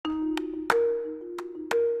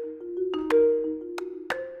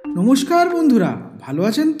নমস্কার বন্ধুরা, ভালো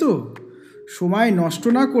আছেন তো? সময় নষ্ট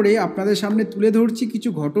না করে আপনাদের সামনে তুলে ধরছি কিছু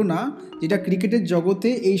ঘটনা যেটা ক্রিকেটের জগতে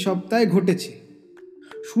এই সপ্তাহে ঘটেছে।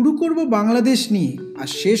 শুরু করব বাংলাদেশ নিয়ে আর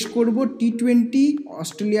শেষ করব টি-20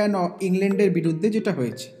 অস্ট্রেলিয়া ইংল্যান্ডের বিরুদ্ধে যেটা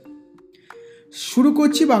হয়েছে। শুরু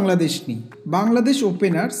করছি বাংলাদেশ নিয়ে। Bangladesh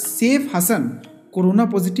opener Saif Hasan corona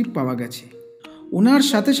positive পাওয়া গেছে। ওনার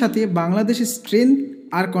সাথে সাথে বাংলাদেশের স্ট্রেংথ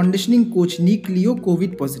আর conditioning coach Nick Leo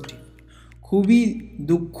COVID positive. খুবই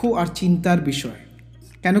দুঃখ আর চিন্তার বিষয়,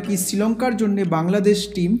 কেন কি শ্রীলঙ্কার জন্য বাংলাদেশ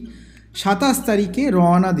টিম 27 তারিখে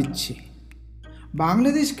রওনা দিচ্ছে।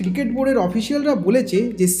 বাংলাদেশ ক্রিকেট বোর্ডের অফিসিয়ালরা বলেছে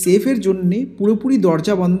যে সেফের জন্যে পুরোপুরি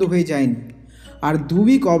দরজা বন্ধ হয়ে যায়নি, আর 2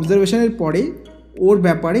 উইক অবজারভেশনের পরে ওর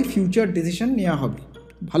ব্যাপারে ফিউচার ডিসিশন নেওয়া হবে।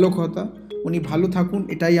 ভালো কথা, উনি ভালো থাকুন,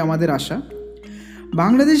 এটাই আমাদের আশা।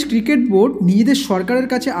 বাংলাদেশ ক্রিকেট বোর্ড নিজেদের সরকারের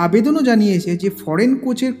কাছে আবেদনও জানিয়েছে যে ফরেন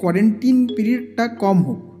কোচের কোয়ারেন্টিন পিরিয়ডটা কম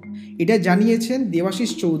হোক। এটা জানিয়েছেন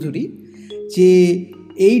দেবাশিস চৌধুরী যে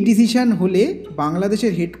এই ডিসিশন হলে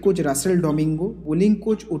বাংলাদেশের head coach Russell Domingo, bowling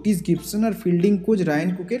coach Ottis Gibson আর ফিল্ডিং কোচ রায়ান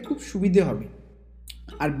কুকের খুব সুবিধে হবে।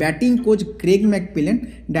 আর batting coach Gregg McMillan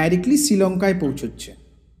directly শ্রীলঙ্কায় পৌঁছচ্ছে।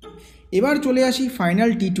 এবার চলে আসি ফাইনাল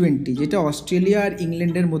টি-20, যেটা অস্ট্রেলিয়া আর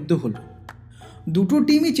ইংল্যান্ডের মধ্যে হলো। দুটো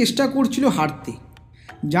টিমই চেষ্টা করছিল হারতে।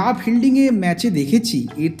 যা ফিল্ডিংয়ে ম্যাচে দেখেছি,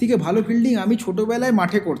 এর থেকে ভালো ফিল্ডিং আমি ছোটোবেলায়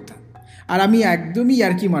মাঠে করতাম, আর আমি একদমই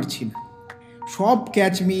ইয়ার্কি মারছি না। সব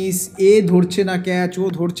ক্যাচ মিস, এ ধরছে না ক্যাচ, ও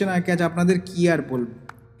ধরছে না ক্যাচ, আপনাদের কী আর বলবো।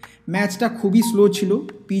 ম্যাচটা খুবই স্লো ছিল,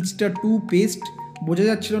 পিচটা টু পেস্ট, বোঝা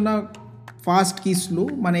যাচ্ছিল না ফাস্ট কি স্লো,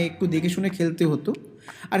 মানে একটু দেখে শুনে খেলতে হতো।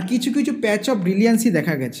 আর কিছু কিছু প্যাচ অফ ব্রিলিয়ান্সই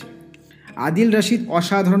দেখা গেছে। আদিল রশিদ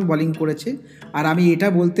অসাধারণ বোলিং করেছে, আর আমি এটা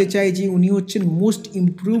বলতে চাই যে উনি হচ্ছেন most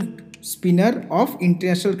improved spinner of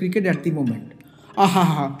international cricket at the moment. আহা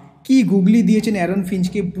হা, কি গুগলি দিয়েছেন অ্যারন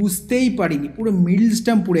ফিঞ্চকে, বুঝতেই পারিনি, পুরো মিডল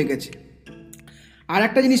স্টাম্প পড়ে গেছে। আর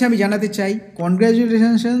একটা জিনিস আমি জানাতে চাই,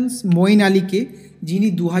 কনগ্র্যাচুলেশনস মঈন আলীকে, যিনি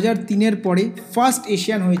 2003-এর পরে ফার্স্ট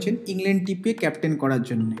এশিয়ান হয়েছেন ইংল্যান্ড টিমকে ক্যাপ্টেন করার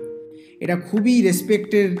জন্য। এটা খুবই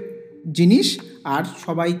রেসপেক্টের জিনিস, আর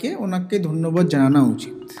সবাইকে ওনাকে ধন্যবাদ জানানো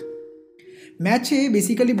উচিত। ম্যাচে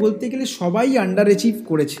বেসিক্যালি বলতে গেলে সবাই আন্ডার অ্যাচিভ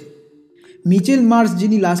করেছে। মিচেল মার্শ,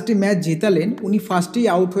 যিনি লাস্টে ম্যাচ জেতালেন, উনি ফার্স্টেই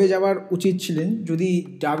আউট হয়ে যাওয়ার উচিত ছিলেন যদি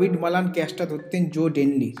ডেভিড মালান ক্যাচটা ধরতেন জো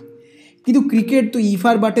ডেনলির। কিন্তু ক্রিকেট তো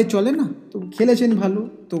ইফার বাটে চলে না, তো খেলেছেন ভালো,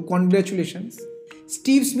 তো কনগ্র্যাচুলেশনস।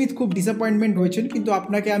 স্টিভ স্মিথ খুব ডিসঅ্যাপয়েন্টমেন্ট হয়েছেন, কিন্তু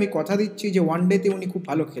আপনাকে আমি কথা দিচ্ছি যে ওয়ানডেতে উনি খুব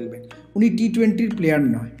ভালো খেলবেন, উনি টি-20-র প্লেয়ার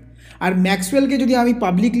নয়। আর ম্যাক্সওয়েলকে যদি আমি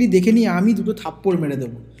পাবলিকলি দেখে নিই, আমি দুটো থাপ্পড় মেরে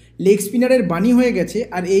দেবো। লেগ স্পিনারের বানি হয়ে গেছে,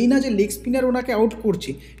 আর এই না যে লেগ স্পিনার ওনাকে আউট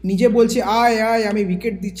করছে, নিজে বলছে আয় আয় আমি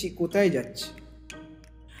উইকেট দিচ্ছি, কোথায় যাচ্ছে।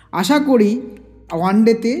 আশা করি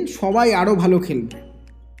ওয়ানডেতে সবাই আরও ভালো খেলবে।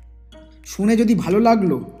 শুনে যদি ভালো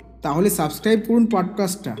লাগলো তাহলে সাবস্ক্রাইব করুন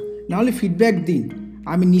পডকাস্টটা, নাহলে ফিডব্যাক দিন,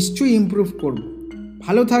 আমি নিশ্চয়ই ইমপ্রুভ করব।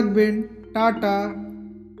 ভালো থাকবেন, টাটা।